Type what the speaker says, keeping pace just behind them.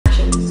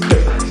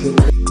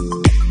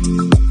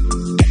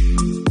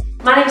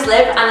My name's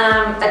Liv and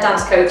I'm a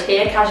dance coach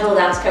here, casual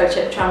dance coach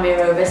at Tranmere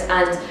Rovers,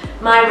 and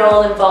my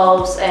role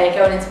involves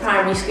going into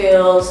primary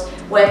schools,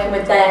 working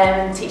with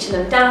them and teaching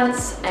them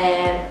dance.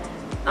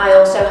 I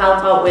also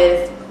help out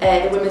with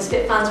the women's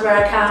fit fans where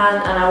I can,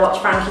 and I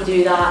watch Frankie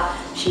do that.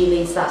 She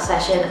leads that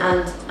session,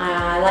 and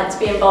I like to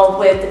be involved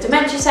with the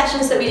dementia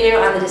sessions that we do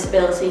and the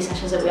disability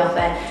sessions that we offer,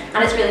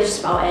 and it's really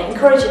just about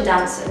encouraging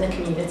dance in the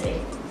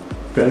community.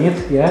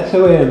 Brilliant, yeah.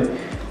 So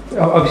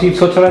obviously you've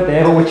touched on it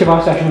there, but which of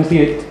our sessions do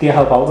you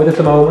help out with at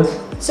the moment?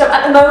 So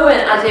at the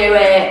moment I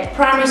do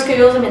primary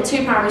schools. I'm in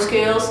 2 primary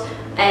schools.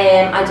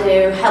 I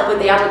do help with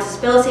the adult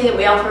disability that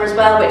we offer as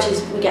well, which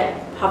is we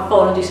have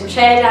fun and do some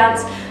chair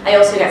dance. I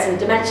also get to the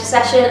dementia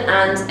session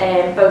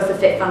and both the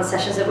fit fans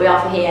sessions that we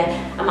offer here.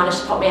 I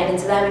managed to pop my head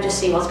into them and just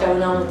see what's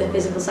going on with the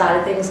physical side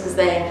of things, because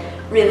they're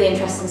really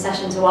interesting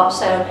sessions to watch.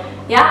 So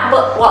yeah,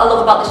 but what I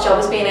love about this job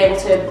is being able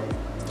to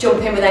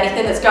jump in with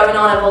anything that's going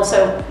on. I've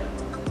also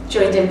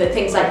joined in with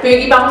things like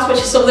boogie bounce, which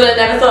is something I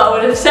never thought I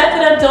would have said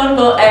that I'd done,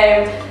 but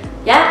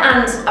yeah,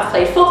 and I've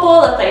played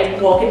football, I've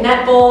played walking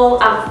netball.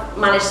 I've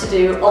managed to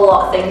do a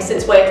lot of things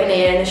since working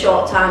here in the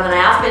short time that I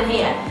have been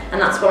here,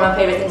 and that's one of my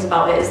favourite things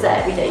about it, is that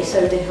every day is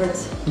so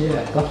different.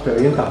 Yeah, that's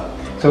brilliant,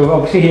 that. So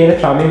obviously here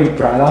at Tranmere we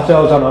pride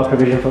ourselves on our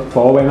provision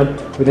for women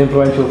with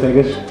influential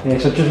figures,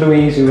 such as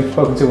Louise, who we've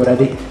spoken to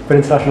already for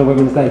International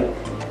Women's Day.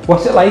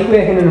 What's it like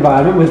working in an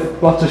environment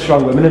with lots of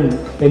strong women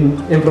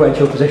in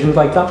influential positions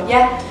like that?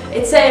 Yeah,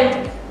 it's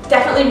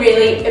definitely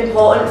really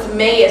important for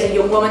me as a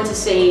young woman to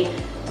see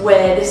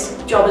where this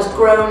job has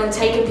grown and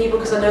taken people,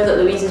 because I know that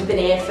Louise has been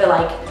here for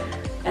like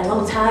a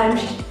long time.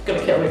 She's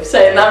gonna kill me for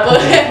saying that,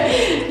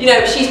 but you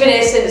know, she's been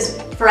here since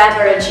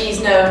forever, and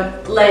she's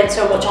learned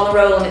so much on the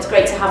role, and it's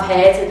great to have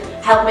her to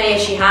help me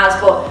as she has.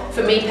 But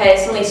for me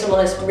personally,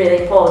 someone that's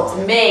really important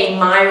to me,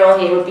 my role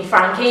here would be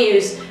Frankie,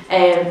 who's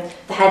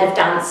the head of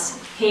dance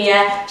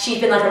here.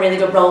 She's been like a really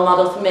good role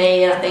model for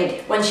me, and I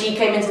think when she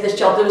came into this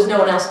job there was no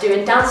one else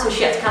doing dance, so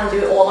she had to kind of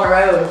do it all on her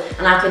own,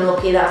 and I've been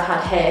lucky that I've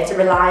had her to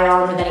rely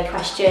on with any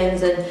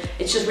questions, and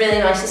it's just really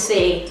nice to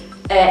see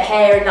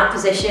her in that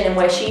position and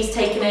where she's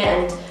taken it,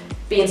 and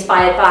be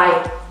inspired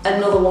by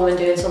another woman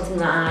doing something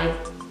that I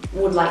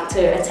would like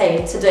to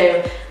attain to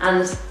do.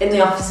 And in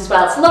the office as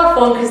well, it's a lot of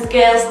fun because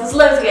there's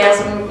loads of girls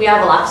and we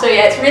have a laugh, so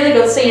yeah, it's really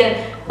good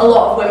seeing a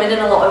lot of women in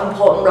a lot of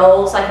important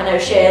roles. Like I know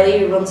Shirley,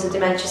 who runs the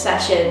dementia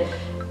session,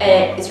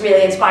 it's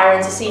really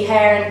inspiring to see her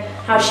and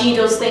how she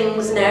does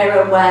things in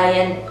her own way,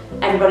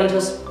 and everybody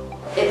does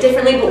it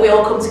differently, but we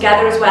all come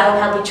together as well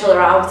and help each other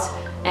out,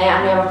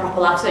 and we have a proper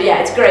laugh. So yeah,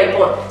 it's great,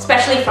 but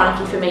especially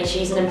Frankie for me,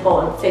 she's an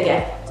important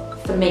figure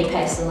for me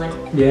personally.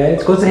 Yeah,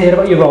 it's good to hear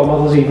about your role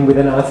models even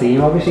within our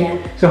team, obviously.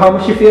 Yeah. So how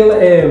much do you feel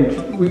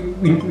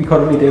we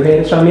currently do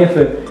here at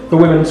Tranmere for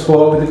women in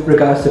sport with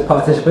regards to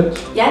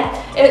participants? Yeah,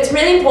 it's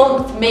really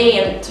important for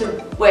me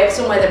to work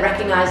somewhere that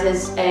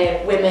recognises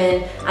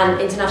women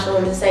and International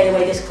Women's Day the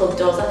way this club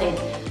does. I think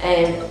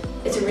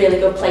it's a really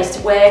good place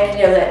to work.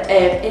 You know that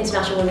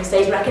International Women's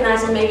Day is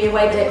recognised in maybe a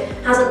way that it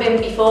hasn't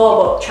been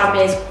before, but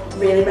Tranmere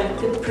really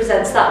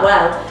represents that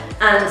well.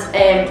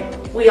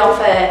 And we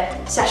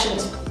offer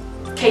sessions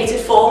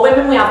catered for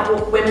women. We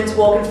have women's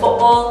walking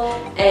football,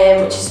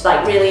 which is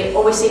like really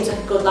always seems like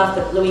a good laugh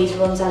that Louise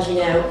runs, as you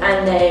know,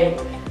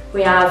 and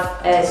we have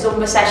a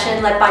Zumba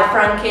session led by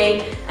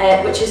Frankie,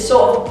 which has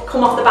sort of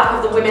come off the back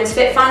of the women's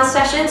fit fans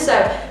session, so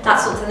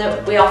that's something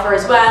that we offer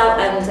as well,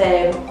 and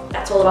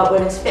that's all about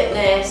women's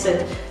fitness,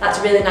 and that's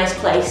a really nice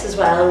place as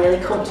well,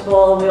 really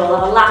comfortable, and we all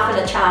have a laugh and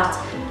a chat.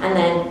 And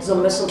then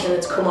Zumba's something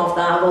that's come off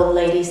that of all the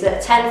ladies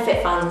that attend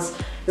fit fans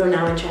who are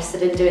now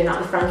interested in doing that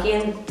with Frankie,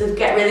 and they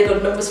get really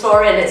good numbers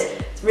for it, and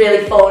it's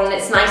really fun, and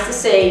it's nice to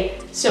see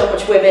so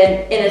much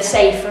women in a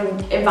safe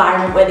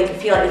environment where they can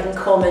feel like they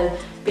can come and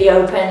be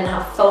open and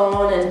have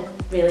fun and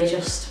really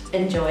just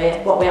enjoy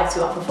it, what we have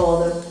to offer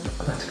for them.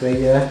 That's great,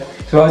 yeah.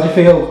 So how do you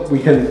feel we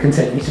can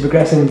continue to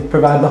progress and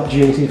provide an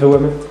opportunity for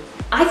women?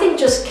 I think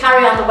just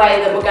carry on the way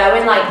that we're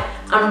going. Like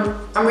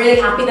I'm really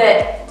happy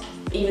that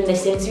even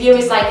this interview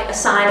is like a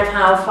sign of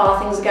how far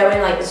things are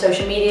going, like the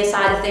social media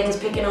side of things,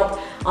 picking up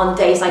on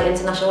days like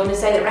International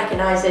Women's Day that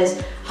recognises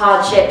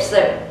hardships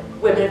that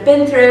women have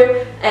been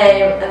through,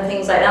 and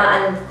things like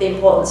that, and the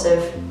importance of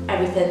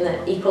everything,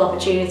 that equal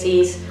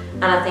opportunities.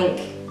 And I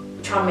think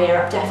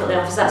Tranmere definitely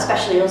offers that,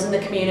 especially us in the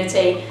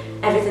community.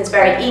 Everything's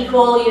very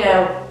equal, you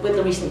know, with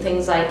the recent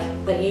things like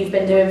that you've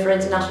been doing for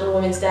International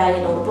Women's Day,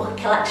 you know, the book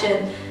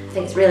collection. I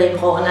think it's really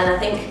important, and I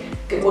think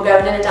we're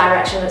going in a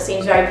direction that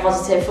seems very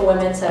positive for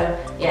women, so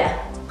yeah.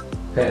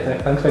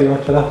 Perfect, thanks very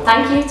much for that.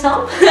 Thank you,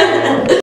 Tom.